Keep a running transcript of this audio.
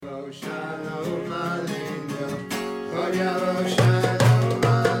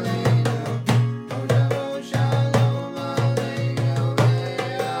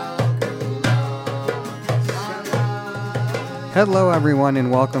Hello everyone and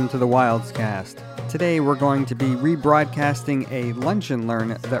welcome to the Wildscast. Today we're going to be rebroadcasting a lunch and learn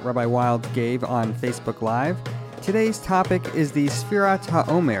that Rabbi Wild gave on Facebook Live. Today's topic is the Sfirat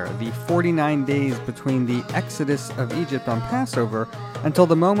HaOmer, the 49 days between the exodus of Egypt on Passover until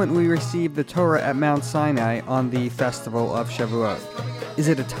the moment we receive the Torah at Mount Sinai on the festival of Shavuot. Is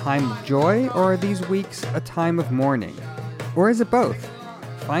it a time of joy, or are these weeks a time of mourning? Or is it both?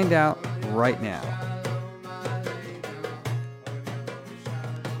 Find out right now.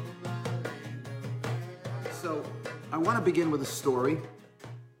 So, I want to begin with a story.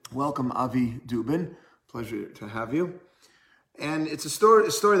 Welcome, Avi Dubin. Pleasure to have you. And it's a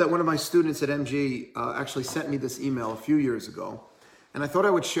story that one of my students at MG actually sent me this email a few years ago. And I thought I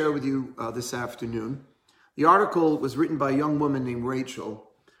would share with you this afternoon. The article was written by a young woman named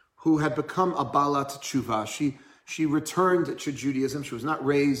Rachel, who had become a Balat Tshuva. She returned to Judaism. She was not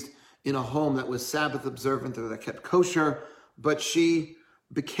raised in a home that was Sabbath observant or that kept kosher, but she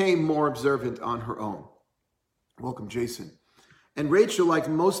became more observant on her own. Welcome, Jason. And Rachel, like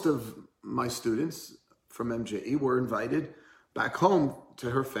most of my students from MJE, were invited back home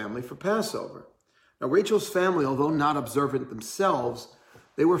to her family for Passover. Now, Rachel's family, although not observant themselves,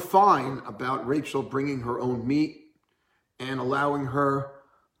 they were fine about Rachel bringing her own meat and allowing her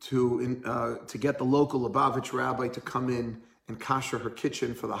to get the local Lubavitch rabbi to come in and kasher her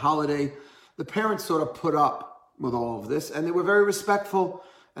kitchen for the holiday. The parents sort of put up with all of this, and they were very respectful,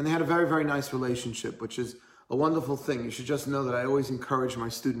 and they had a very, very nice relationship, which is a wonderful thing. You should just know that I always encourage my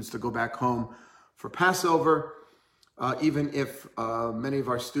students to go back home for Passover, even if many of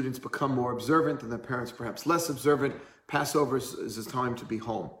our students become more observant and their parents perhaps less observant. Passover is a time to be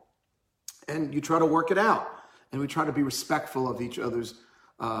home. And you try to work it out, and we try to be respectful of each other's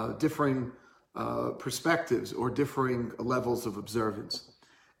differing perspectives or differing levels of observance.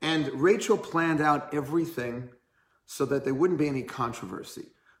 And Rachel planned out everything so that there wouldn't be any controversy,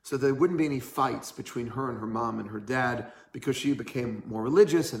 so there wouldn't be any fights between her and her mom and her dad, because she became more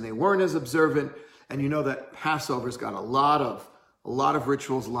religious and they weren't as observant. And you know that Passover's got a lot of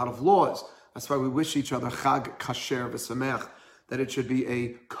rituals, a lot of laws. That's why we wish each other Chag Kasher V'Samech, that it should be a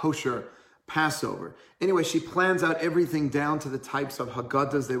kosher Passover. Anyway, she plans out everything down to the types of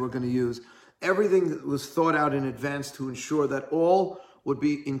Haggadahs they were going to use. Everything that was thought out in advance to ensure that all would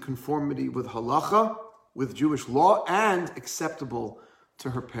be in conformity with halacha, with Jewish law, and acceptable to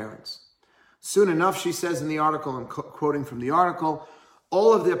her parents. Soon enough, she says in the article, I'm quoting from the article,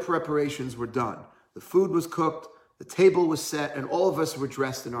 all of their preparations were done. The food was cooked, the table was set, and all of us were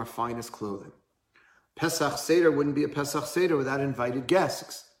dressed in our finest clothing. Pesach Seder wouldn't be a Pesach Seder without invited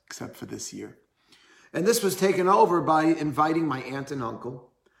guests, except for this year. And this was taken over by inviting my aunt and uncle,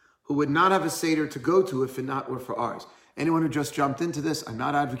 who would not have a Seder to go to if it not were for ours. Anyone who just jumped into this, I'm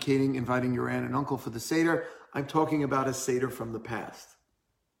not advocating inviting your aunt and uncle for the Seder. I'm talking about a Seder from the past.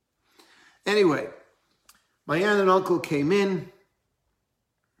 Anyway, my aunt and uncle came in,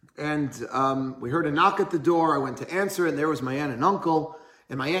 and we heard a knock at the door. I went to answer, and there was my aunt and uncle.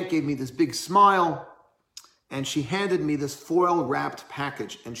 And my aunt gave me this big smile, and she handed me this foil-wrapped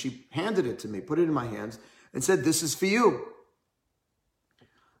package. And she handed it to me, put it in my hands, and said, "This is for you."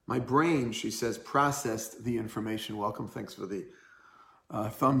 My brain, she says, processed the information. Welcome. Thanks for the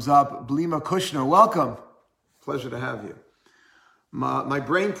thumbs up. Blima Kushner, welcome. Pleasure to have you. My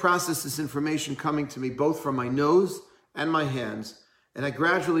brain processed this information coming to me both from my nose and my hands, and I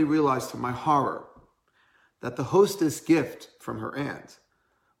gradually realized to my horror that the hostess gift from her aunt,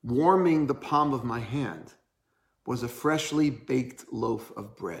 warming the palm of my hand, was a freshly baked loaf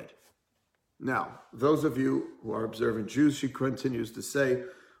of bread. Now, those of you who are observant Jews, she continues to say,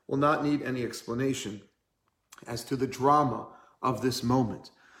 will not need any explanation as to the drama of this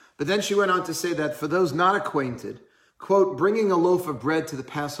moment. But then she went on to say that for those not acquainted, quote, bringing a loaf of bread to the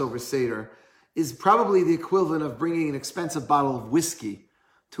Passover Seder is probably the equivalent of bringing an expensive bottle of whiskey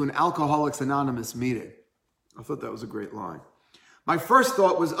to an Alcoholics Anonymous meeting. I thought that was a great line. My first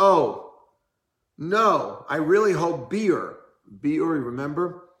thought was, oh, no, I really hope beer, you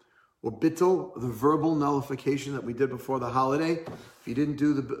remember? Or bittul, the verbal nullification that we did before the holiday. If you didn't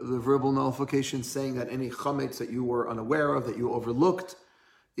do the verbal nullification saying that any chametz that you were unaware of, that you overlooked,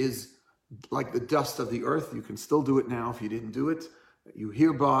 is like the dust of the earth, you can still do it now if you didn't do it.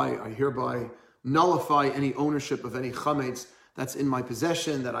 I hereby nullify any ownership of any chametz that's in my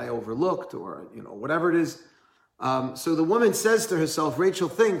possession that I overlooked, or whatever it is. So the woman says to herself, Rachel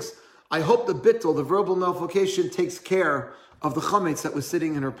thinks, I hope the bittul, the verbal nullification, takes care of the chametz that was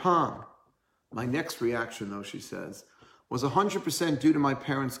sitting in her palm. My next reaction, though, she says, was 100% due to my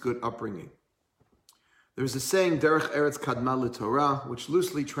parents' good upbringing. There's a saying, Derech Eretz Kadma LeTorah, which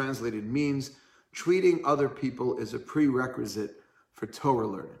loosely translated means treating other people is a prerequisite for Torah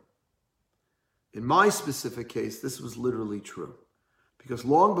learning. In my specific case, this was literally true. Because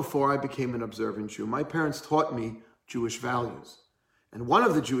long before I became an observant Jew, my parents taught me Jewish values. And one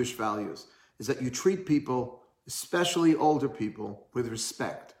of the Jewish values is that you treat people, especially older people, with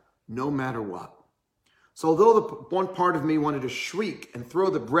respect, no matter what. So although one part of me wanted to shriek and throw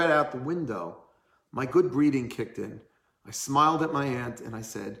the bread out the window, my good breeding kicked in. I smiled at my aunt and I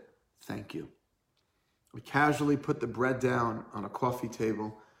said, "Thank you." We casually put the bread down on a coffee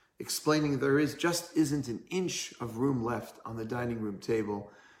table, explaining there just isn't an inch of room left on the dining room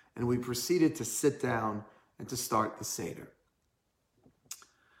table, and we proceeded to sit down and to start the Seder.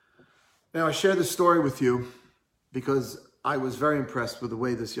 Now, I share this story with you because I was very impressed with the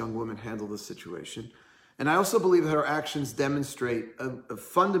way this young woman handled the situation. And I also believe that her actions demonstrate a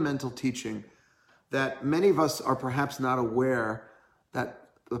fundamental teaching that many of us are perhaps not aware that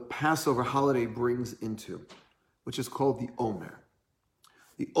the Passover holiday brings into, which is called the Omer.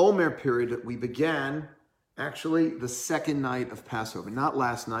 The Omer period that we began actually the second night of Passover, not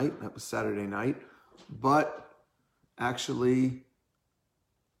last night, that was Saturday night, but actually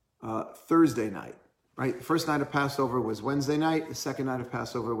Thursday night, right? The first night of Passover was Wednesday night. The second night of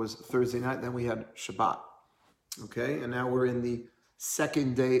Passover was Thursday night. Then we had Shabbat, okay? And now we're in the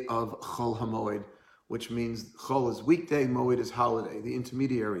second day of Chol HaMoed, which means Chol is weekday, Moed is holiday, the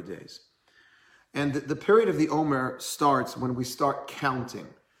intermediary days. And the period of the Omer starts when we start counting.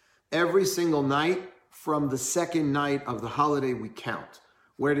 Every single night from the second night of the holiday, we count.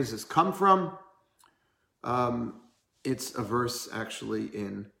 Where does this come from? It's a verse actually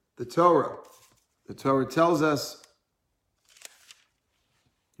in the Torah. The Torah tells us,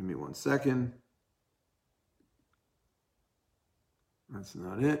 give me 1 second. That's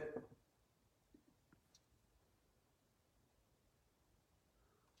not it.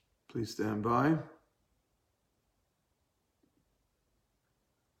 Please stand by.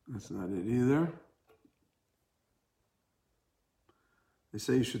 That's not it either. They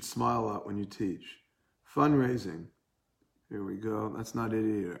say you should smile a lot when you teach. Fundraising. Here we go. That's not it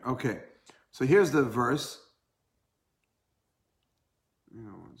either. Okay. So here's the verse. Hang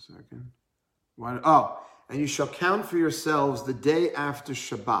on 1 second. And you shall count for yourselves the day after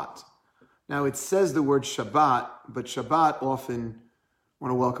Shabbat. Now it says the word Shabbat, but Shabbat often... I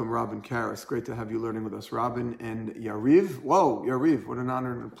want to welcome Robin Karras. Great to have you learning with us, Robin and Yariv. Whoa, Yariv, what an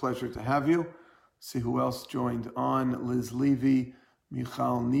honor and a pleasure to have you. See who else joined on. Liz Levy,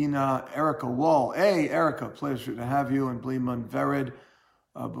 Michal Nina, Erica Wall. Hey, Erica, pleasure to have you. And Bleeman Vered,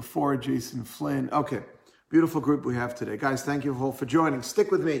 before Jason Flynn. Okay, beautiful group we have today. Guys, thank you all for joining. Stick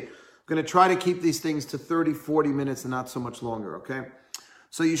with me. I'm going to try to keep these things to 30, 40 minutes and not so much longer, okay?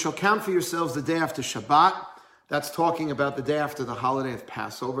 So you shall count for yourselves the day after Shabbat. That's talking about the day after the holiday of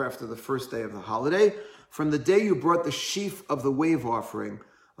Passover, after the first day of the holiday. From the day you brought the sheaf of the wave offering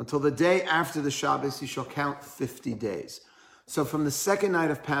until the day after the Shabbos, you shall count 50 days. So from the second night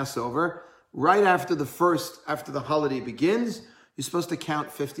of Passover, right after the holiday begins, you're supposed to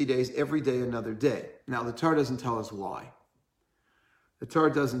count 50 days, every day another day. Now, the Torah doesn't tell us why. The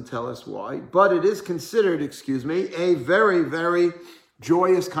Torah doesn't tell us why, but it is considered, a very, very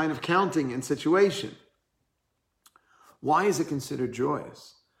joyous kind of counting and situation. Why is it considered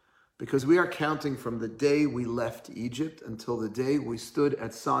joyous? Because we are counting from the day we left Egypt until the day we stood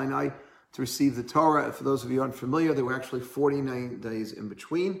at Sinai to receive the Torah. For those of you unfamiliar, there were actually 49 days in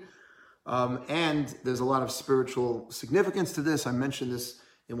between. And there's a lot of spiritual significance to this. I mentioned this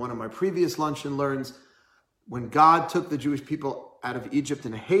in one of my previous Lunch and Learns. When God took the Jewish people out of Egypt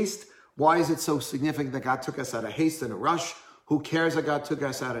in a haste, why is it so significant that God took us out of haste in a rush? Who cares that God took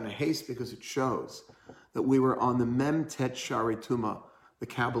us out in a haste? Because it shows that we were on the Mem Tet Shari Tuma, the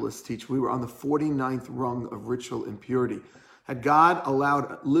Kabbalists teach. We were on the 49th rung of ritual impurity. Had God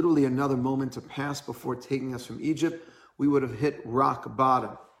allowed literally another moment to pass before taking us from Egypt, we would have hit rock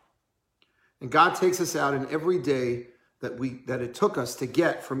bottom. And God takes us out, and every day that it took us to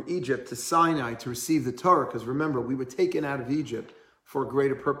get from Egypt to Sinai to receive the Torah, because remember, we were taken out of Egypt for a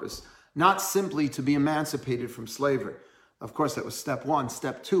greater purpose, not simply to be emancipated from slavery. Of course, that was step one.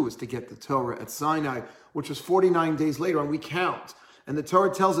 Step two was to get the Torah at Sinai, which was 49 days later, and we count. And the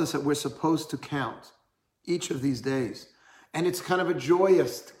Torah tells us that we're supposed to count each of these days. And it's kind of a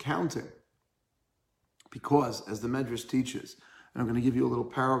joyous counting. Because, as the Medrash teaches, and I'm going to give you a little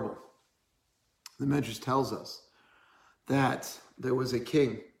parable, the Medrash tells us that there was a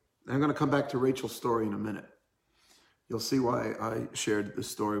king. And I'm going to come back to Rachel's story in a minute. You'll see why I shared this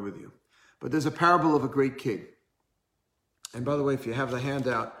story with you. But there's a parable of a great king. And by the way, if you have the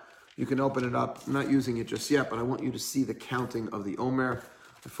handout, you can open it up. I'm not using it just yet, but I want you to see the counting of the Omer.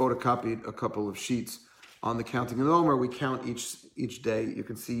 I photocopied a couple of sheets on the counting of the Omer. We count each day. You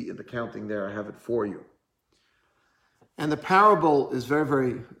can see in the counting there, I have it for you. And the parable is very,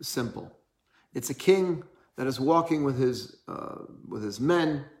 very simple. It's a king that is walking with his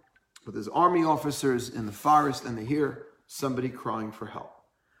men, with his army officers in the forest, and they hear somebody crying for help.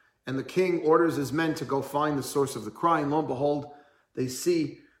 And the king orders his men to go find the source of the cry, and lo and behold, they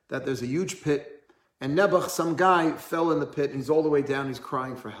see that there's a huge pit, and Nebuch, some guy, fell in the pit, and he's all the way down, he's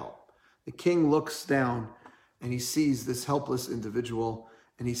crying for help. The king looks down, and he sees this helpless individual,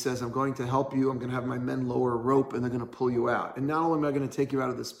 and he says, I'm going to help you, I'm going to have my men lower a rope, and they're going to pull you out. And not only am I going to take you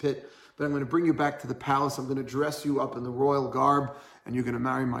out of this pit, but I'm going to bring you back to the palace, I'm going to dress you up in the royal garb, and you're going to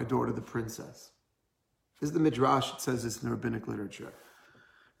marry my daughter, the princess. This is the Midrash, it says this in the rabbinic literature.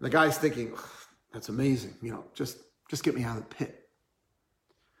 And the guy's thinking, that's amazing, just get me out of the pit.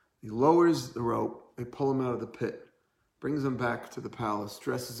 He lowers the rope, they pull him out of the pit, brings him back to the palace,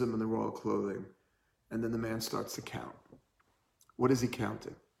 dresses him in the royal clothing, and then the man starts to count. What is he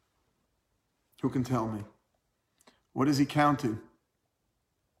counting? Who can tell me? What is he counting?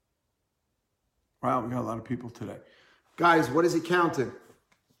 Wow, we got a lot of people today. Guys, what is he counting?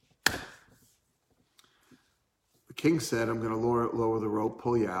 The king said, I'm going to lower the rope,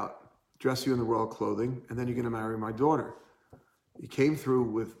 pull you out, dress you in the royal clothing, and then you're going to marry my daughter. He came through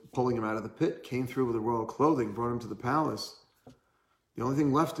with pulling him out of the pit, came through with the royal clothing, brought him to the palace. The only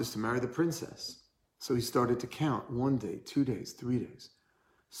thing left is to marry the princess. So he started to count 1 day, 2 days, 3 days.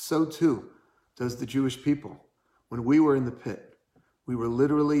 So too does the Jewish people. When we were in the pit, we were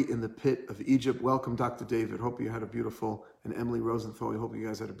literally in the pit of Egypt. Welcome, Dr. David. Hope you had a beautiful, and Emily Rosenthal, we hope you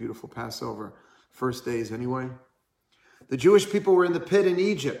guys had a beautiful Passover. First days anyway. The Jewish people were in the pit in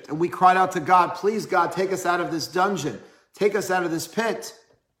Egypt, and we cried out to God, please God, take us out of this dungeon. Take us out of this pit.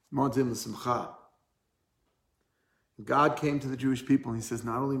 Modim l'simcha. God came to the Jewish people and he says,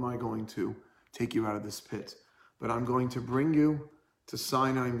 not only am I going to take you out of this pit, but I'm going to bring you to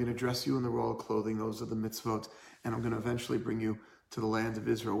Sinai. I'm going to dress you in the royal clothing. Those are the mitzvot. And I'm going to eventually bring you to the land of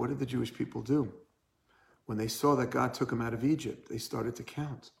Israel. What did the Jewish people do? When they saw that God took them out of Egypt, they started to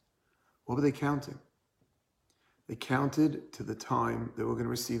count. What were they counting? They counted to the time they were going to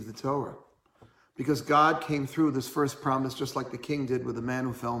receive the Torah. Because God came through this first promise just like the king did with the man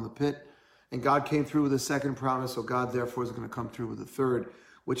who fell in the pit. And God came through with the second promise, so God therefore is going to come through with the third,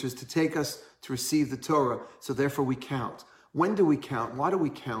 which is to take us to receive the Torah. So therefore we count. When do we count? Why do we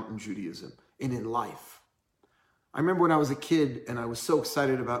count in Judaism and in life? I remember when I was a kid and I was so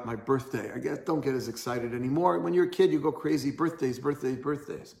excited about my birthday. I don't get as excited anymore. When you're a kid, you go crazy. Birthdays.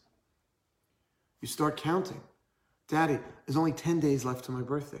 You start counting. Daddy, there's only 10 days left to my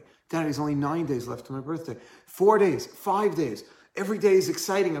birthday. Daddy, there's only 9 days left to my birthday. 4 days, 5 days. Every day is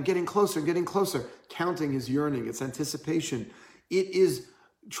exciting. I'm getting closer, getting closer. Counting is yearning. It's anticipation. It is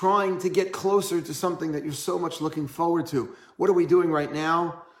trying to get closer to something that you're so much looking forward to. What are we doing right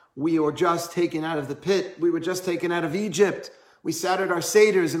now? We were just taken out of the pit. We were just taken out of Egypt. We sat at our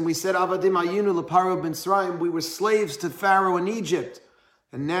seders and we said, Avadim ayinu l'paro b'Mitzrayim. We were slaves to Pharaoh in Egypt.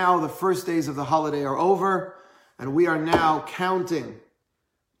 And now the first days of the holiday are over. And we are now counting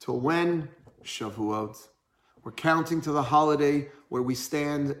till when? Shavuot. We're counting to the holiday where we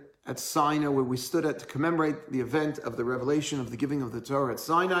stand at Sinai, where we stood at to commemorate the event of the revelation of the giving of the Torah at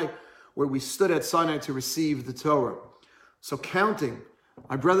Sinai, where we stood at Sinai to receive the Torah. So counting,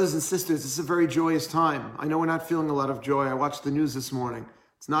 my brothers and sisters, this is a very joyous time. I know we're not feeling a lot of joy. I watched the news this morning.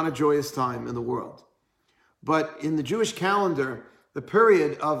 It's not a joyous time in the world. But in the Jewish calendar, the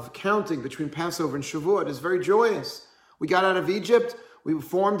period of counting between Passover and Shavuot is very joyous. We got out of Egypt. We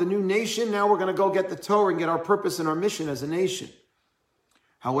formed a new nation. Now we're going to go get the Torah and get our purpose and our mission as a nation.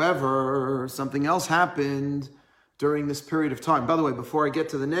 However, something else happened during this period of time. By the way, before I get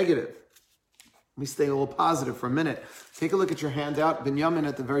to the negative, let me stay a little positive for a minute. Take a look at your handout. Binyamin,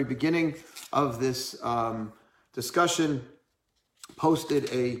 at the very beginning of this discussion, posted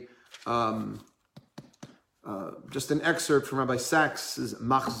just an excerpt from Rabbi Sachs's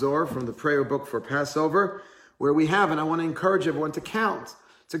Machzor from the prayer book for Passover, where we have, and I want to encourage everyone to count.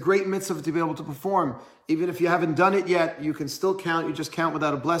 It's a great mitzvah to be able to perform. Even if you haven't done it yet, you can still count. You just count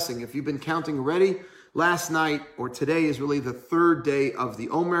without a blessing. If you've been counting already, last night or today is really the third day of the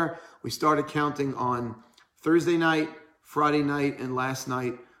Omer. We started counting on Thursday night, Friday night, and last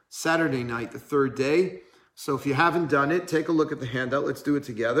night, Saturday night, the third day. So if you haven't done it, take a look at the handout. Let's do it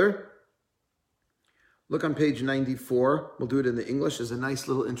together. Look on page 94. We'll do it in the English. There's a nice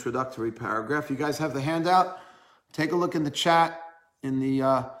little introductory paragraph. You guys have the handout. Take a look in the chat,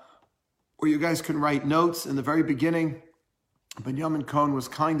 where you guys can write notes. In the very beginning, Binyamin Cohen was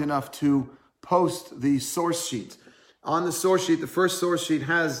kind enough to post the source sheet. On the source sheet, the first source sheet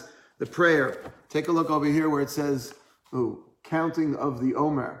has the prayer. Take a look over here where it says, counting of the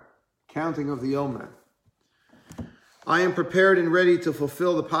Omer. Counting of the Omer. I am prepared and ready to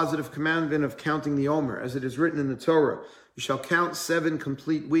fulfill the positive commandment of counting the Omer, as it is written in the Torah. You shall count 7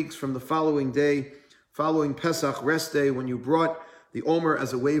 complete weeks from the following day, following Pesach, rest day, when you brought the Omer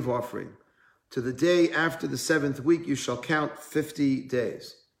as a wave offering. To the day after the 7th week, you shall count 50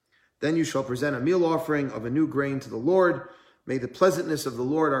 days. Then you shall present a meal offering of a new grain to the Lord. May the pleasantness of the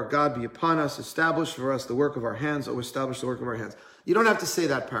Lord our God be upon us. Establish for us the work of our hands. Establish the work of our hands. You don't have to say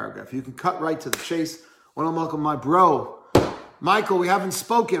that paragraph. You can cut right to the chase. I want to welcome my bro, Michael. We haven't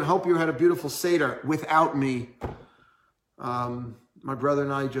spoken. Hope you had a beautiful Seder without me. My brother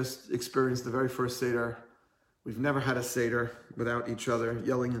and I just experienced the very first Seder. We've never had a Seder without each other,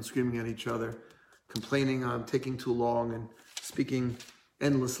 yelling and screaming at each other, complaining I'm taking too long and speaking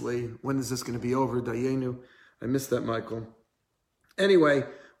endlessly. When is this going to be over? Dayenu. I missed that, Michael. Anyway,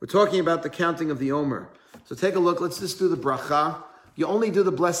 we're talking about the counting of the Omer. So take a look. Let's just do the bracha. You only do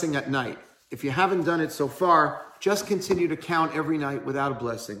the blessing at night. If you haven't done it so far, just continue to count every night without a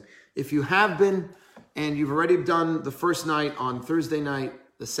blessing. If you have been, and you've already done the first night on Thursday night,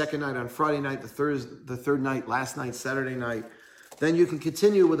 the second night on Friday night, the third night, last night, Saturday night, then you can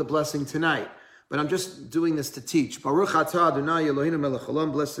continue with a blessing tonight. But I'm just doing this to teach. Baruch atah Adonai Eloheinu melech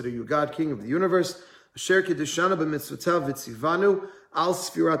haolam, blessed are you, God, King of the universe, asher kiddushanu b'mitzvotav v'tzivanu al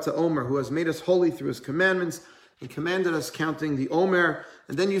sfirat ha'omer, who has made us holy through his commandments and commanded us counting the Omer.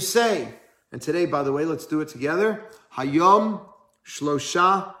 And then you say, and today, by the way, let's do it together, Hayom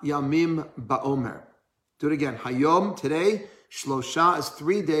shlosha yamim ba'omer. Do it again. Hayom, today, shlosha is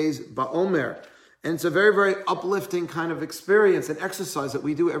 3 days ba'omer. And it's a very, very uplifting kind of experience and exercise that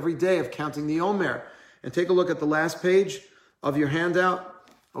we do every day of counting the Omer. And take a look at the last page of your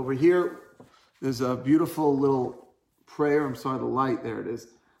handout. Over here, there's a beautiful little prayer. I'm sorry, the light, there it is.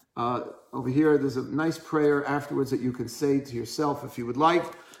 Over here, there's a nice prayer afterwards that you can say to yourself if you would like.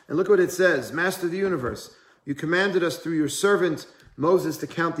 And look what it says. Master of the universe, you commanded us through your servant Moses to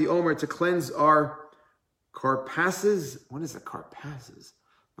count the Omer, to cleanse our carpasses. What is a carpasses?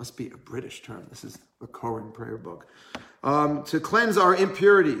 Must be a British term. This is the Koran prayer book. To cleanse our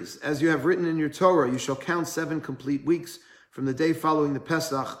impurities, as you have written in your Torah, you shall count 7 complete weeks from the day following the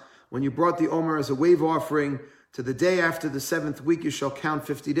Pesach, when you brought the Omer as a wave offering, to the day after the 7th week, you shall count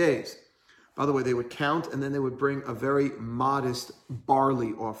 50 days. By the way, they would count, and then they would bring a very modest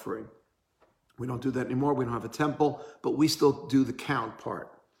barley offering. We don't do that anymore. We don't have a temple, but we still do the count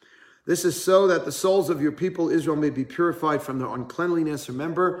part. This is so that the souls of your people Israel may be purified from their uncleanliness.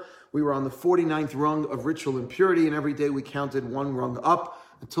 Remember, we were on the 49th rung of ritual impurity, and every day we counted 1 rung up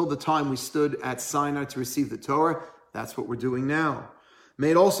until the time we stood at Sinai to receive the Torah. That's what we're doing now.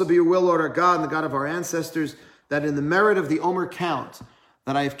 May it also be your will, Lord our God, and the God of our ancestors, that in the merit of the Omer count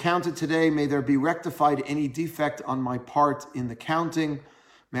that I have counted today, may there be rectified any defect on my part in the counting.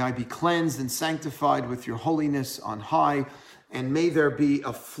 May I be cleansed and sanctified with your holiness on high. And may there be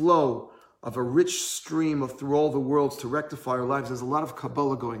a flow of a rich stream of through all the worlds to rectify our lives. There's a lot of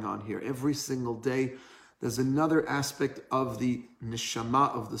Kabbalah going on here. Every single day, there's another aspect of the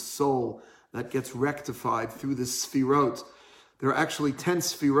neshama, of the soul, that gets rectified through the sfirot. There are actually 10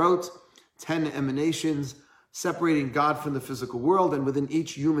 sfirot, 10 emanations, separating God from the physical world. And within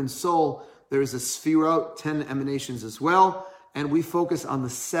each human soul, there is a sfirot, 10 emanations as well. And we focus on the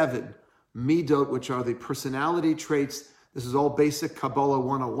 7 midot, which are the personality traits. This is all basic Kabbalah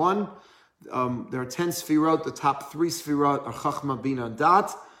 101. There are 10 sfirot. The top 3 sfirot are Chachma, Bina, and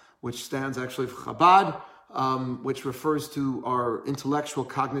Dat, which stands actually for Chabad, which refers to our intellectual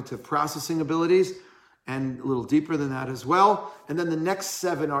cognitive processing abilities, and a little deeper than that as well. And then the next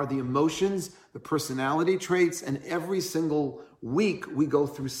 7 are the emotions, the personality traits, and every single week we go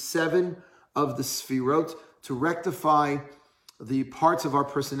through 7 of the sfirot to rectify the parts of our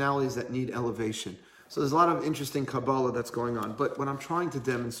personalities that need elevation. So there's a lot of interesting Kabbalah that's going on. But what I'm trying to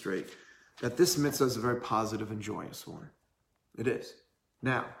demonstrate, that this mitzvah is a very positive and joyous one. It is.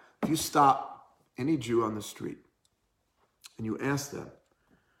 Now, if you stop any Jew on the street and you ask them,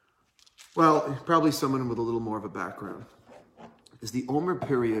 well, probably someone with a little more of a background, is the Omer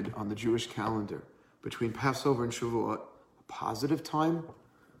period on the Jewish calendar between Passover and Shavuot a positive time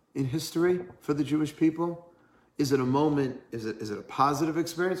in history for the Jewish people? Is it a moment, is it a positive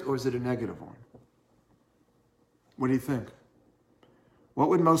experience, or is it a negative one? What do you think? What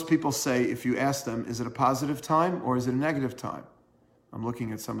would most people say if you asked them, is it a positive time or is it a negative time? I'm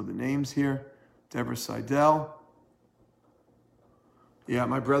looking at some of the names here. Deborah Seidel. Yeah,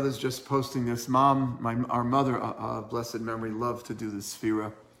 my brother's just posting this. Mom, our mother, blessed memory, loved to do the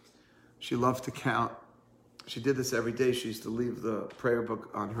sphira. She loved to count. she did this every day. She used to leave the prayer book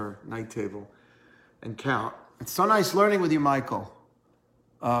on her night table and count. It's so nice learning with you, Michael.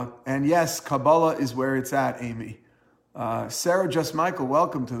 And yes, Kabbalah is where it's at, Amy. Sarah Just Michael,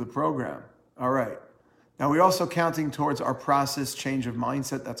 welcome to the program. All right. Now, we're also counting towards our process change of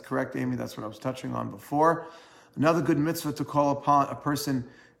mindset. That's correct, Amy. That's what I was touching on before. Another good mitzvah to call upon a person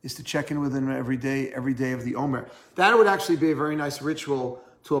is to check in with him every day of the Omer. That would actually be a very nice ritual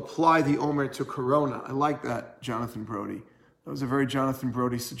to apply the Omer to Corona. I like that, Jonathan Brody. That was a very Jonathan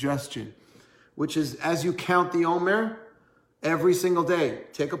Brody suggestion, which is as you count the Omer every single day,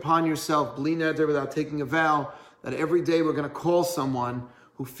 take upon yourself, bli neder, without taking a vow, that every day we're going to call someone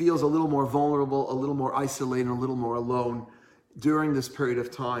who feels a little more vulnerable, a little more isolated, a little more alone during this period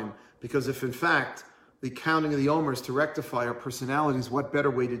of time. Because if in fact the counting of the Omer is to rectify our personalities, what better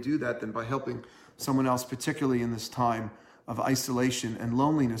way to do that than by helping someone else, particularly in this time of isolation and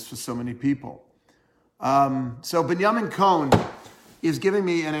loneliness for so many people. So Benjamin Cohn is giving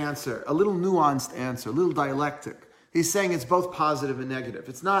me an answer, a little nuanced answer, a little dialectic. He's saying it's both positive and negative.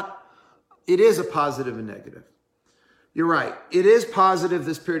 It is a positive and negative. You're right. It is positive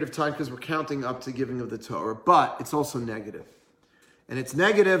this period of time because we're counting up to giving of the Torah, but it's also negative. And it's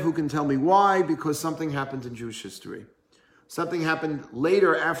negative, who can tell me why? Because something happened in Jewish history. Something happened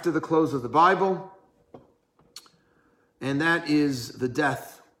later after the close of the Bible, and that is the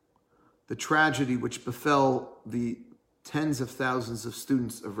death, the tragedy which befell the tens of thousands of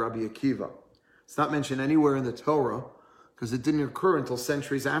students of Rabbi Akiva. It's not mentioned anywhere in the Torah because it didn't occur until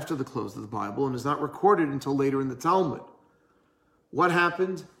centuries after the close of the Bible and is not recorded until later in the Talmud. What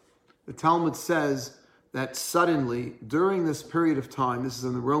happened? The Talmud says that suddenly, during this period of time, this is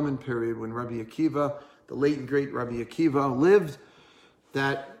in the Roman period when Rabbi Akiva, the late and great Rabbi Akiva, lived,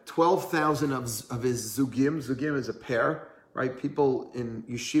 that 12,000 of his zugim is a pair, right? People in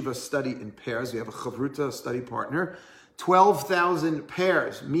yeshiva study in pairs. You have a chavruta, a study partner. 12,000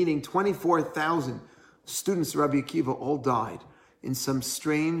 pairs, meaning 24,000 students of Rabbi Akiva all died in some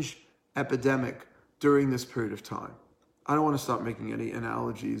strange epidemic during this period of time. I don't want to start making any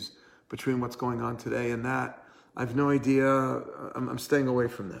analogies between what's going on today and that. I have no idea. I'm staying away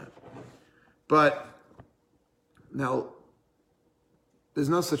from that. But now, there's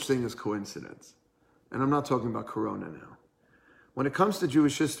no such thing as coincidence. And I'm not talking about Corona now. When it comes to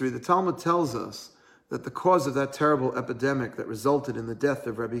Jewish history, the Talmud tells us that the cause of that terrible epidemic that resulted in the death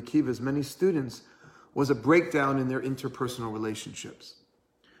of Rabbi Akiva's many students was a breakdown in their interpersonal relationships.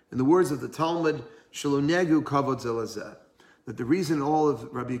 In the words of the Talmud, Shelo negu kavod ze lezeh, that the reason all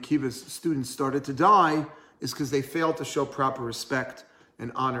of Rabbi Akiva's students started to die is because they failed to show proper respect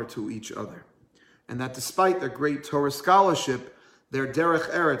and honor to each other. And that despite their great Torah scholarship, their derech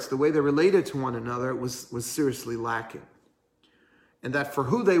eretz, the way they related to one another, was seriously lacking. And that for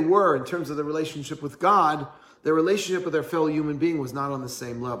who they were in terms of their relationship with God, their relationship with their fellow human being was not on the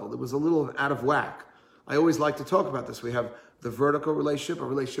same level. It was a little out of whack. I always like to talk about this. We have the vertical relationship, a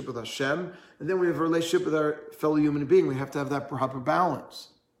relationship with Hashem, and then we have a relationship with our fellow human being. We have to have that proper balance.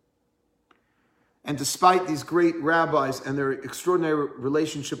 And despite these great rabbis and their extraordinary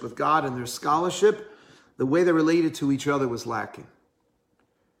relationship with God and their scholarship, the way they related to each other was lacking.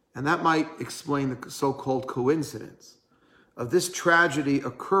 And that might explain the so-called coincidence of this tragedy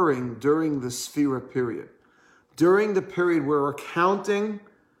occurring during the Sphira period, during the period where we're counting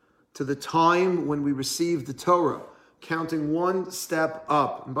to the time when we received the Torah, counting one step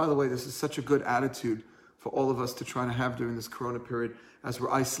up. And by the way, this is such a good attitude for all of us to try to have during this Corona period as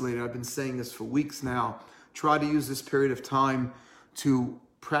we're isolated. I've been saying this for weeks now. Try to use this period of time to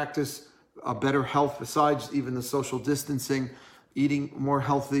practice a better health besides even the social distancing, eating more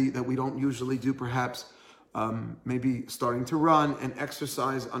healthy that we don't usually do perhaps, maybe starting to run and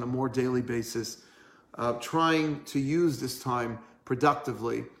exercise on a more daily basis, trying to use this time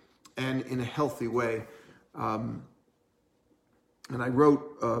productively and in a healthy way. And I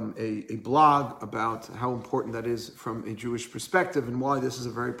wrote a blog about how important that is from a Jewish perspective and why this is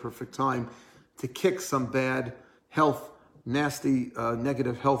a very perfect time to kick some bad health, nasty,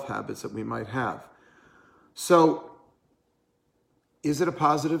 negative health habits that we might have. So, is it a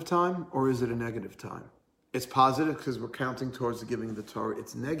positive time or is it a negative time? It's positive because we're counting towards the giving of the Torah.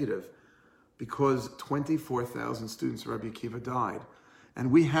 It's negative because 24,000 students of Rabbi Akiva died. And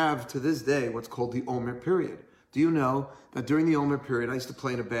we have, to this day, what's called the Omer period. Do you know that during the Omer period, I used to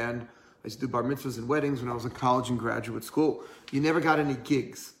play in a band, I used to do bar mitzvahs and weddings when I was in college and graduate school. You never got any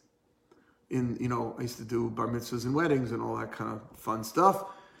gigs. I used to do bar mitzvahs and weddings and all that kind of fun stuff.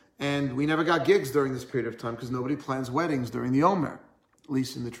 And we never got gigs during this period of time because nobody plans weddings during the Omer, at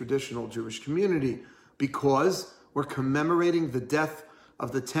least in the traditional Jewish community, because we're commemorating the death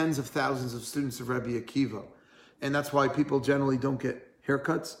of the tens of thousands of students of Rabbi Akiva. And that's why people generally don't get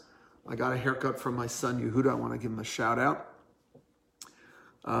haircuts. I got a haircut from my son Yehuda. I want to give him a shout out.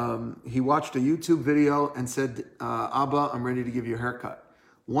 He watched a YouTube video and said, Abba, I'm ready to give you a haircut.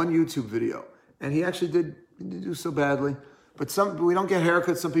 One YouTube video. And he actually didn't do so badly. But we don't get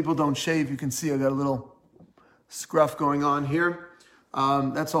haircuts. Some people don't shave. You can see I got a little scruff going on here.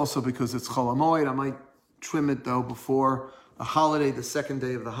 That's also because it's Chol HaMoed. I might trim it though before a holiday, the second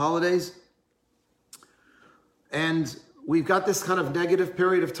day of the holidays. And we've got this kind of negative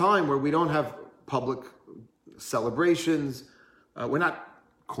period of time where we don't have public celebrations. We're not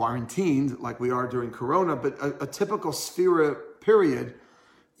quarantined like we are during Corona, but a typical Sphira period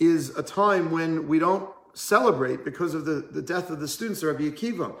is a time when we don't celebrate because of the death of the students of Rabbi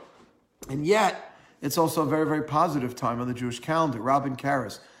Akiva. And yet, it's also a very, very positive time on the Jewish calendar. Robin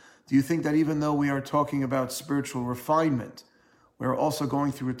Karras, do you think that even though we are talking about spiritual refinement, we're also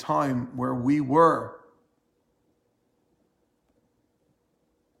going through a time where we were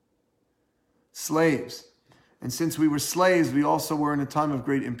slaves? And since we were slaves, we also were in a time of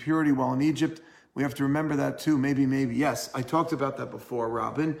great impurity while in Egypt. We have to remember that too. Maybe. Yes, I talked about that before,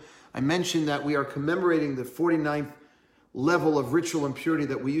 Robin. I mentioned that we are commemorating the 49th level of ritual impurity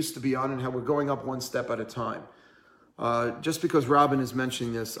that we used to be on and how we're going up one step at a time. Just because Robin is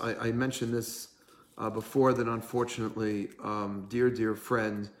mentioning this, I mentioned this before that unfortunately, dear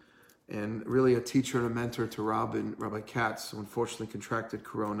friend, and really a teacher and a mentor to Robin, Rabbi Katz, who unfortunately contracted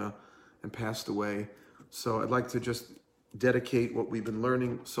Corona and passed away. So I'd like to just dedicate what we've been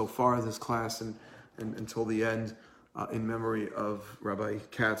learning so far in this class and until the end in memory of Rabbi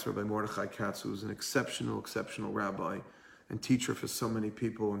Katz, Rabbi Mordechai Katz, who was an exceptional rabbi and teacher for so many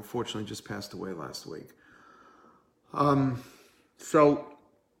people, who unfortunately just passed away last week. So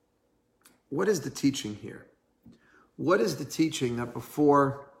what is the teaching here? What is the teaching that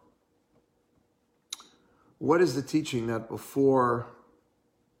before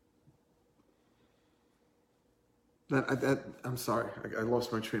I'm sorry, I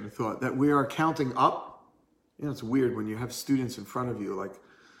lost my train of thought. That we are counting up. You know, it's weird when you have students in front of you, like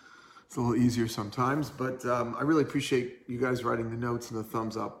it's a little easier sometimes, but I really appreciate you guys writing the notes and the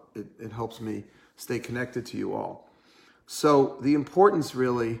thumbs up. It helps me stay connected to you all. So the importance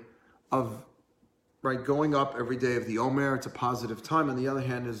really of going up every day of the Omer, it's a positive time. On the other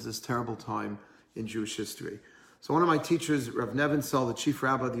hand, is this terrible time in Jewish history. So one of my teachers, Rav Nevinsel, the chief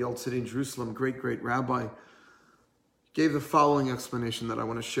rabbi of the Old City in Jerusalem, great rabbi, gave the following explanation that I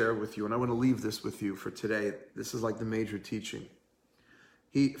want to share with you, and I want to leave this with you for today. This is like the major teaching.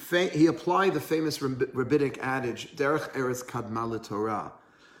 He applied the famous rabbinic adage, Derech Eretz Kadma LeTorah,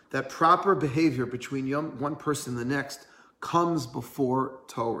 that proper behavior between one person and the next comes before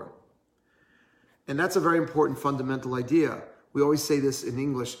Torah. And that's a very important fundamental idea. We always say this in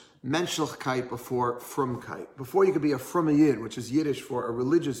English, Menschlichkeit before Frumkeit. Before you could be a Frumme Yid, which is Yiddish for a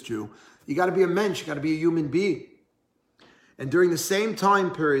religious Jew, you got to be a mensch, you got to be a human being. And during the same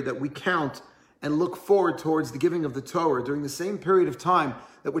time period that we count and look forward towards the giving of the Torah, during the same period of time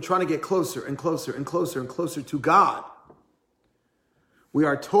that we're trying to get closer and closer and closer and closer to God, we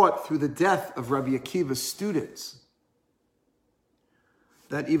are taught through the death of Rabbi Akiva's students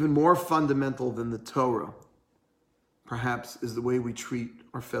that even more fundamental than the Torah, perhaps, is the way we treat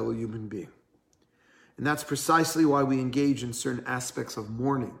our fellow human being. And that's precisely why we engage in certain aspects of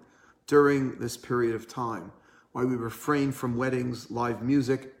mourning during this period of time, why we refrain from weddings, live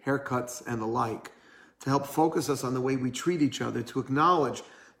music, haircuts, and the like, to help focus us on the way we treat each other, to acknowledge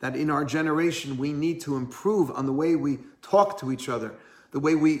that in our generation we need to improve on the way we talk to each other, the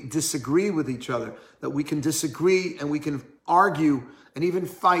way we disagree with each other, that we can disagree and we can argue and even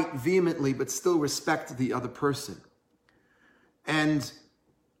fight vehemently, but still respect the other person. And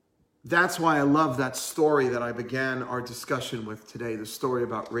that's why I love that story that I began our discussion with today, the story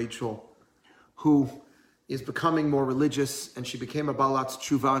about Rachel, who is becoming more religious, and she became a Balatz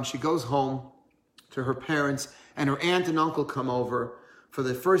Tshuva, and she goes home to her parents, and her aunt and uncle come over for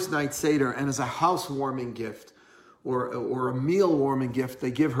the first night Seder, and as a housewarming gift, or a meal warming gift,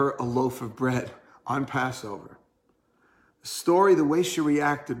 they give her a loaf of bread on Passover. The story, the way she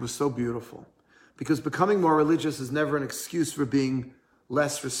reacted was so beautiful, because becoming more religious is never an excuse for being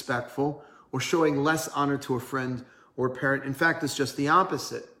less respectful or showing less honor to a friend or a parent. In fact, it's just the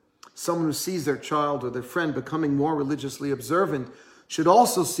opposite. Someone who sees their child or their friend becoming more religiously observant should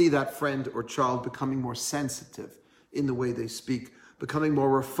also see that friend or child becoming more sensitive in the way they speak, becoming more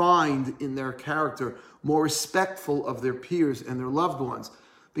refined in their character, more respectful of their peers and their loved ones,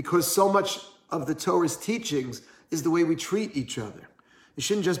 because so much of the Torah's teachings is the way we treat each other. It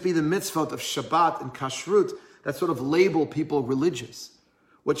shouldn't just be the mitzvot of Shabbat and Kashrut that sort of label people religious.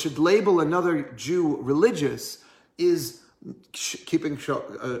 What should label another Jew religious is keeping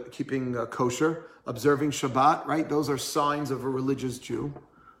kosher, observing Shabbat, right? Those are signs of a religious Jew.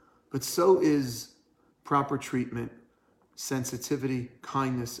 But so is proper treatment, sensitivity,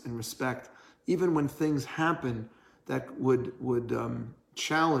 kindness, and respect, even when things happen that would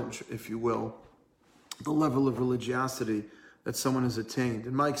challenge, if you will, the level of religiosity that someone has attained.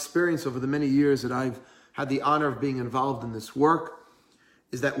 In my experience over the many years that I've had the honor of being involved in this work,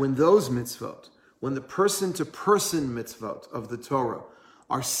 is that when those mitzvot, when the person-to-person mitzvot of the Torah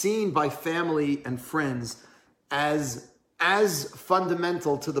are seen by family and friends as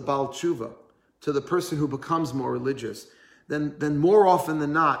fundamental to the Baal Tshuva, to the person who becomes more religious, then more often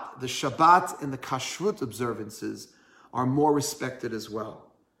than not, the Shabbat and the Kashrut observances are more respected as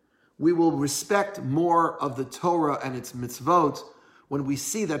well. We will respect more of the Torah and its mitzvot when we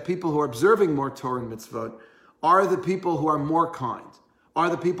see that people who are observing more Torah and mitzvot are the people who are more kind, are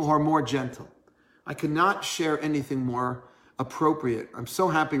the people who are more gentle. I cannot share anything more appropriate. I'm so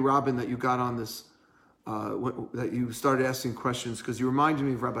happy, Robin, that you got on this, that you started asking questions, because you reminded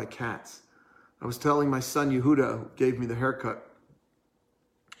me of Rabbi Katz. I was telling my son Yehuda, who gave me the haircut,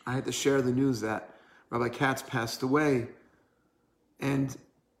 I had to share the news that Rabbi Katz passed away. And,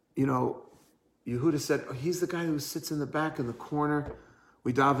 Yehuda said, oh, he's the guy who sits in the back in the corner.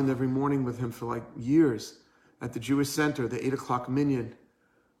 We davened every morning with him for like years at the Jewish Center, the 8 o'clock minyan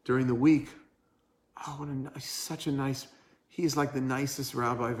during the week. Oh, he's like the nicest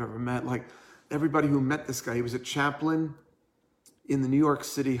rabbi I've ever met. Like everybody who met this guy, he was a chaplain in the New York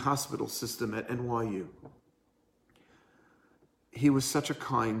City hospital system at NYU. He was such a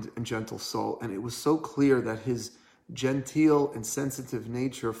kind and gentle soul, and it was so clear that his genteel and sensitive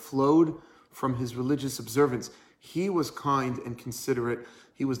nature flowed from his religious observance. He was kind and considerate.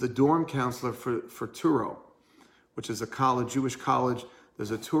 He was the dorm counselor for Turo, which is a college, Jewish college.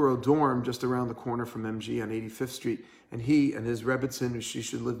 There's a Turo dorm just around the corner from MG on 85th Street. And he and his Rebbitzin, who she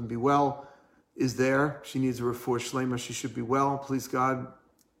should live and be well, is there. She needs a refuah shlema. She should be well, please God.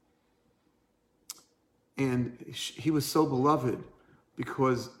 And he was so beloved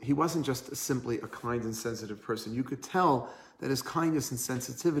because he wasn't just simply a kind and sensitive person. You could tell that his kindness and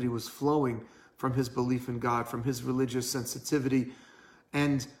sensitivity was flowing from his belief in God, from his religious sensitivity,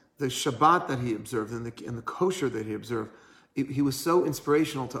 and the Shabbat that he observed and the kosher that he observed. He was so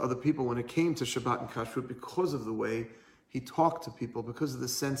inspirational to other people when it came to Shabbat and Kashrut because of the way he talked to people, because of the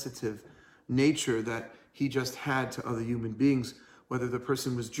sensitive nature that he just had to other human beings. Whether the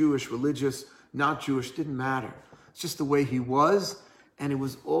person was Jewish, religious, not Jewish, didn't matter. It's just the way he was, and it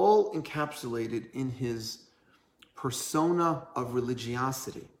was all encapsulated in his persona of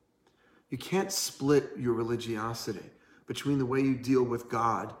religiosity. You can't split your religiosity between the way you deal with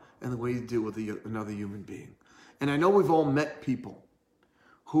God and the way you deal with another human being. And I know we've all met people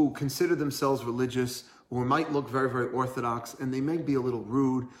who consider themselves religious or might look very, very orthodox, and they may be a little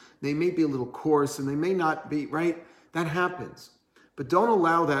rude, they may be a little coarse, and they may not be, right? That happens. But don't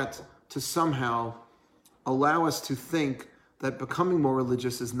allow that to somehow allow us to think that becoming more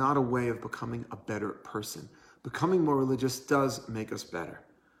religious is not a way of becoming a better person. Becoming more religious does make us better.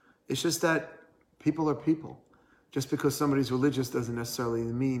 It's just that people are people. Just because somebody's religious doesn't necessarily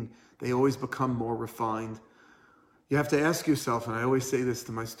mean they always become more refined. You have to ask yourself, and I always say this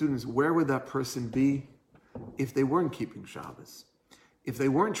to my students, where would that person be if they weren't keeping Shabbos? If they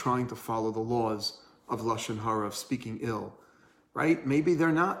weren't trying to follow the laws of Lashon Hara, of speaking ill, right? Maybe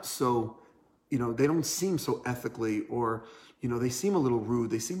they're not so, they don't seem so ethically, or, they seem a little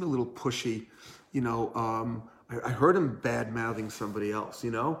rude, they seem a little pushy. I heard him bad-mouthing somebody else,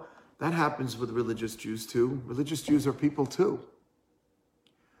 That happens with religious Jews too. Religious Jews are people too.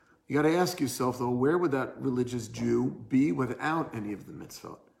 You got to ask yourself, though, where would that religious Jew be without any of the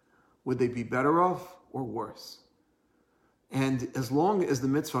mitzvot? Would they be better off or worse? And as long as the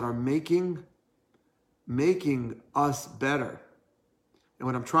mitzvot are making us better, and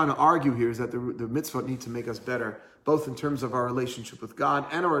what I'm trying to argue here is that the mitzvot need to make us better, both in terms of our relationship with God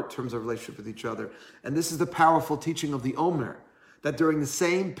and in terms of relationship with each other. And this is the powerful teaching of the Omer, that during the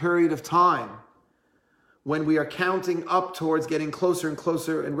same period of time, when we are counting up towards getting closer and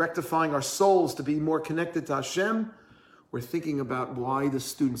closer and rectifying our souls to be more connected to Hashem, we're thinking about why the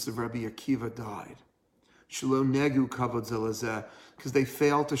students of Rabbi Akiva died. Shelo negu kavod zelazeh, because they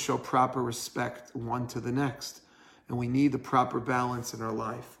failed to show proper respect one to the next. And we need the proper balance in our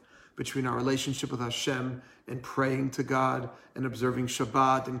life between our relationship with Hashem and praying to God and observing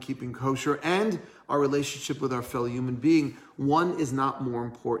Shabbat and keeping kosher, and our relationship with our fellow human being. One is not more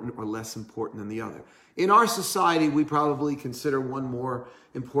important or less important than the other. In our society, we probably consider one more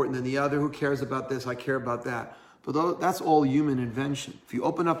important than the other. Who cares about this? I care about that. But that's all human invention. If you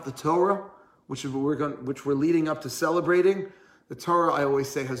open up the Torah, which we're leading up to celebrating, the Torah, I always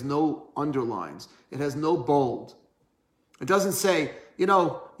say, has no underlines. It has no bold. It doesn't say,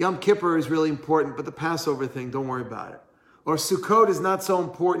 Yom Kippur is really important, but the Passover thing, don't worry about it. Or Sukkot is not so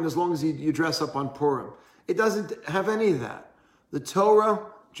important as long as you dress up on Purim. It doesn't have any of that. The Torah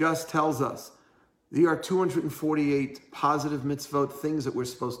just tells us there are 248 positive mitzvot, things that we're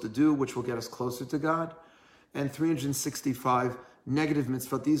supposed to do, which will get us closer to God, and 365 negative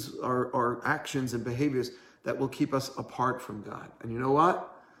mitzvot. These are actions and behaviors that will keep us apart from God. And you know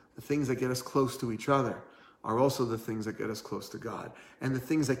what? The things that get us close to each other are also the things that get us close to God. And the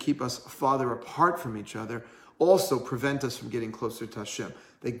things that keep us farther apart from each other also prevent us from getting closer to Hashem.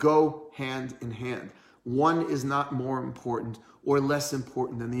 They go hand in hand. One is not more important or less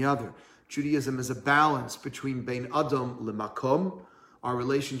important than the other. Judaism is a balance between Bein Adam L'Makom, our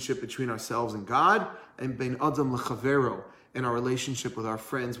relationship between ourselves and God, and Bein Adam L'Chavero, and our relationship with our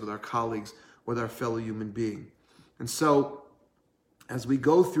friends, with our colleagues, with our fellow human being. And so, as we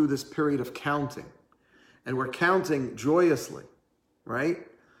go through this period of counting, and we're counting joyously, right?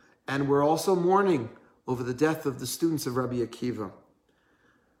 And we're also mourning over the death of the students of Rabbi Akiva.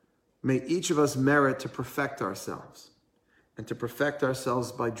 May each of us merit to perfect ourselves, and to perfect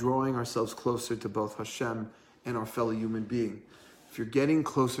ourselves by drawing ourselves closer to both Hashem and our fellow human being. If you're getting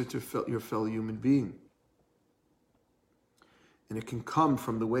closer to your fellow human being, and it can come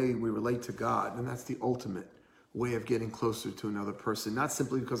from the way we relate to God, and that's the ultimate way of getting closer to another person, not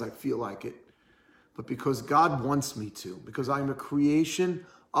simply because I feel like it, but because God wants me to, because I'm a creation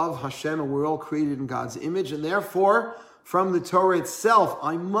of Hashem, and we're all created in God's image, and therefore, from the Torah itself,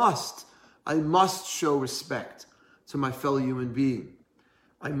 I must show respect to my fellow human being.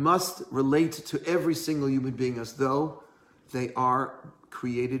 I must relate to every single human being as though they are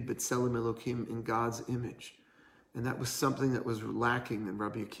created B'Tselem Elokim in God's image. And that was something that was lacking in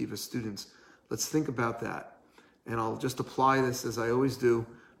Rabbi Akiva's students. Let's think about that. And I'll just apply this, as I always do,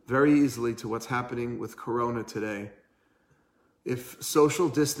 very easily to what's happening with Corona today. If social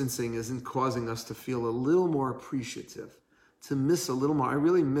distancing isn't causing us to feel a little more appreciative, to miss a little more, I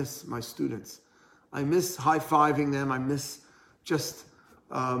really miss my students. I miss high-fiving them. I miss just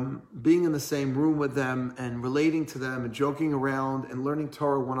being in the same room with them and relating to them and joking around and learning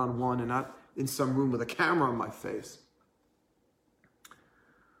Torah one-on-one and not in some room with a camera on my face.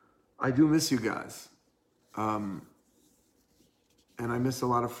 I do miss you guys. And I miss a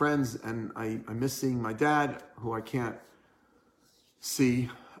lot of friends, and I miss seeing my dad, who I can't see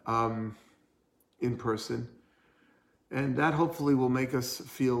in person. And that hopefully will make us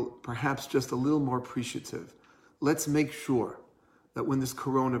feel perhaps just a little more appreciative. Let's make sure that when this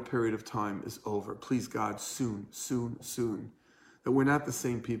Corona period of time is over, please God, soon, that we're not the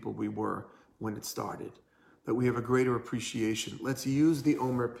same people we were when it started, that we have a greater appreciation. Let's use the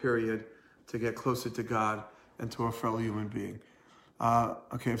Omer period to get closer to God and to our fellow human being.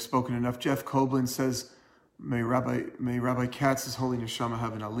 Okay, I've spoken enough. Jeff Koblin says, may Rabbi Katz's holy neshama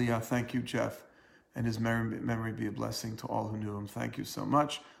have an aliyah. Thank you, Jeff. And his memory be a blessing to all who knew him. Thank you so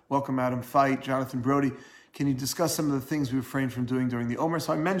much. Welcome, Adam Fight. Jonathan Brody, can you discuss some of the things we refrained from doing during the Omer?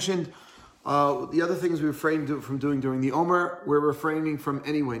 So I mentioned the other things we refrained from doing during the Omer, we're refraining from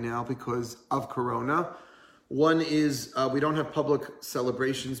anyway now because of Corona. One is we don't have public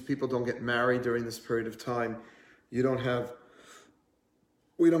celebrations. People don't get married during this period of time. We don't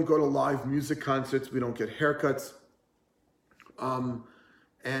go to live music concerts. We don't get haircuts.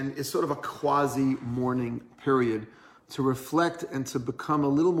 And it's sort of a quasi-mourning period to reflect and to become a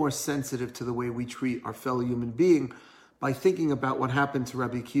little more sensitive to the way we treat our fellow human being by thinking about what happened to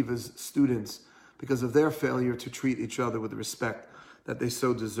Rabbi Akiva's students because of their failure to treat each other with the respect that they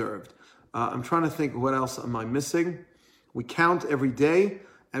so deserved. I'm trying to think, what else am I missing? We count every day,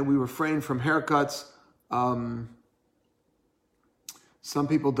 and we refrain from haircuts. Some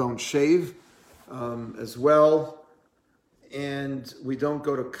people don't shave as well. And we don't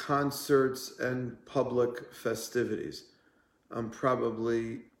go to concerts and public festivities. I'm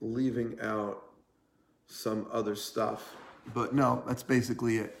probably leaving out some other stuff. But no, that's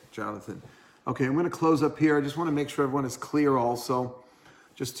basically it, Jonathan. Okay, I'm going to close up here. I just want to make sure everyone is clear also.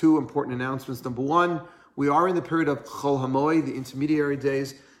 Just two important announcements. Number one, we are in the period of Chol HaMoed, the intermediary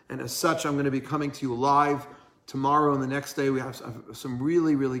days. And as such, I'm going to be coming to you live tomorrow and the next day. We have some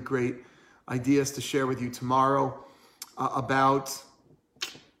really, really great ideas to share with you tomorrow. About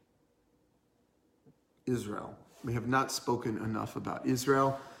Israel. We have not spoken enough about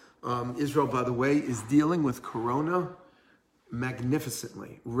Israel. Israel, by the way, is dealing with Corona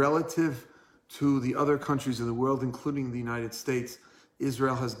magnificently relative to the other countries of the world, including the United States.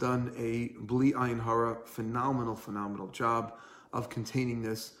 Israel has done a bli ayin hara phenomenal job of containing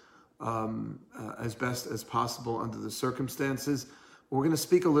this as best as possible under the circumstances. We're going to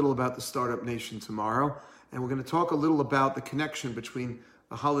speak a little about the startup nation tomorrow, and we're going to talk a little about the connection between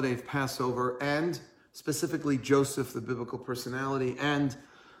the holiday of Passover and specifically Joseph, the biblical personality, and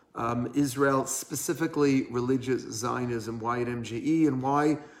Israel, specifically religious Zionism, why at MJE, and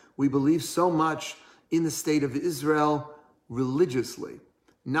why we believe so much in the state of Israel religiously,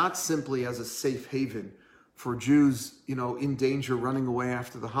 not simply as a safe haven for Jews, in danger running away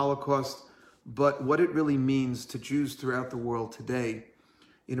after the Holocaust, but what it really means to Jews throughout the world today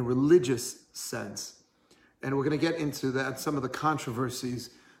in a religious sense. And we're going to get into that, some of the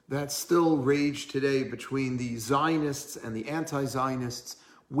controversies that still rage today between the Zionists and the anti-Zionists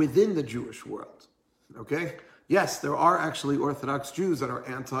within the Jewish world. Okay? Yes, there are actually Orthodox Jews that are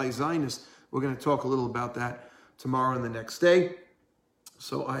anti-Zionist. We're going to talk a little about that tomorrow and the next day.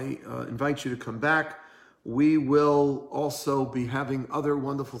 So I invite you to come back. We will also be having other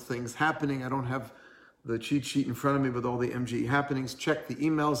wonderful things happening. I don't have the cheat sheet in front of me with all the MGE happenings. Check the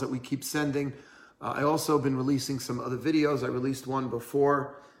emails that we keep sending. I also have been releasing some other videos. I released one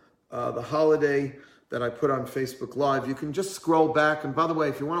before the holiday that I put on Facebook Live. You can just scroll back. And by the way,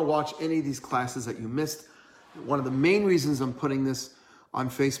 if you want to watch any of these classes that you missed, one of the main reasons I'm putting this on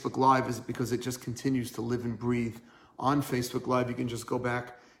Facebook Live is because it just continues to live and breathe on Facebook Live. You can just go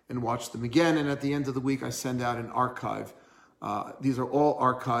back and watch them again. And at the end of the week, I send out an archive. These are all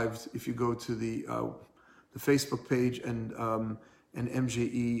archived if you go to the Facebook page and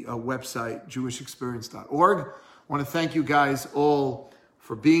MJE website, jewishexperience.org. I want to thank you guys all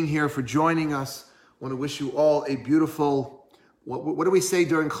for being here, for joining us. I want to wish you all a beautiful, what do we say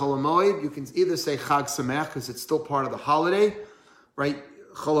during Chol HaMoed? You can either say Chag Sameach, because it's still part of the holiday, right?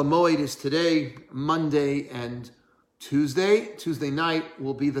 Chol HaMoed is today, Monday, and Tuesday. Tuesday night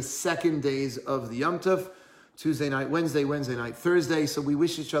will be the second days of the Yom Tov. Tuesday night, Wednesday night, Thursday. So we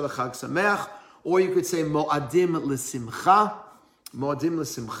wish each other Chag Sameach. Or you could say Mo'adim L'Simcha. Mo'adim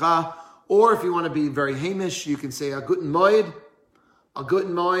L'Simcha. Or if you want to be very Hamish, you can say a Guten Moed. A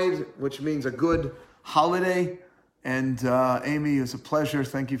Guten Moed, which means a good holiday. And Amy, it was a pleasure.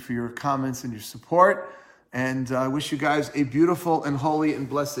 Thank you for your comments and your support. And I wish you guys a beautiful and holy and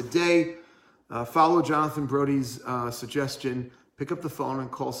blessed day. Follow Jonathan Brody's suggestion. Pick up the phone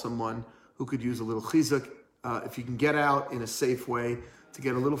and call someone who could use a little chizuk. If you can get out in a safe way to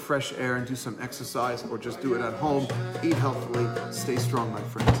get a little fresh air and do some exercise, or just do it at home, eat healthily, stay strong, my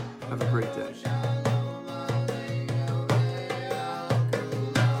friends. Have a great day.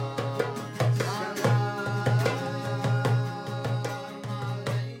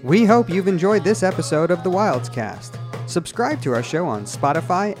 We hope you've enjoyed this episode of the Wilds Cast. Subscribe to our show on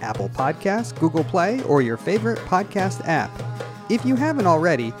Spotify, Apple Podcasts, Google Play, or your favorite podcast app. If you haven't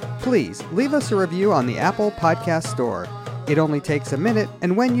already, please leave us a review on the Apple Podcast Store. It only takes a minute,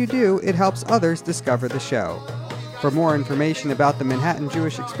 and when you do, it helps others discover the show. For more information about the Manhattan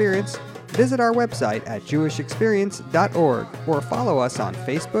Jewish Experience, visit our website at jewishexperience.org or follow us on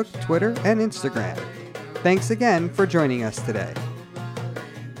Facebook, Twitter, and Instagram. Thanks again for joining us today.